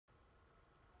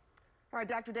All right,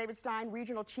 Dr. David Stein,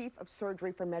 Regional Chief of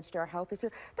Surgery for MedStar Health is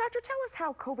here. Doctor, tell us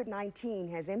how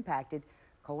COVID-19 has impacted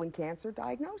colon cancer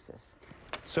diagnosis.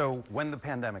 So when the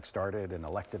pandemic started and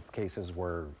elective cases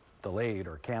were delayed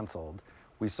or canceled,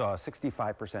 we saw a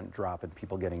 65% drop in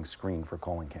people getting screened for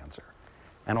colon cancer.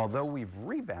 And although we've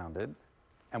rebounded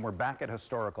and we're back at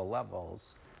historical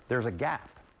levels, there's a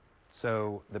gap.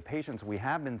 So the patients we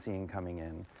have been seeing coming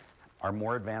in are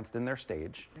more advanced in their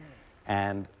stage,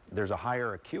 and there's a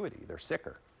higher acuity, they're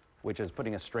sicker, which is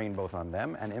putting a strain both on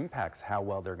them and impacts how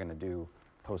well they're going to do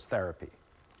post-therapy.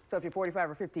 So if you're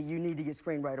 45 or 50, you need to get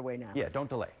screened right away now. Yeah, don't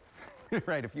delay.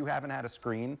 Right, if you haven't had a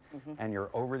screen and you're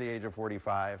over the age of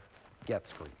 45, get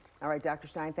screened. All right, Dr.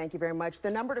 Stein, thank you very much.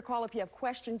 The number to call if you have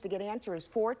questions to get answers is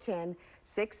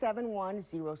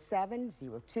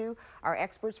 410-671-0702. Our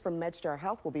experts from MedStar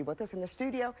Health will be with us in the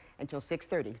studio until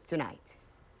 6:30 tonight.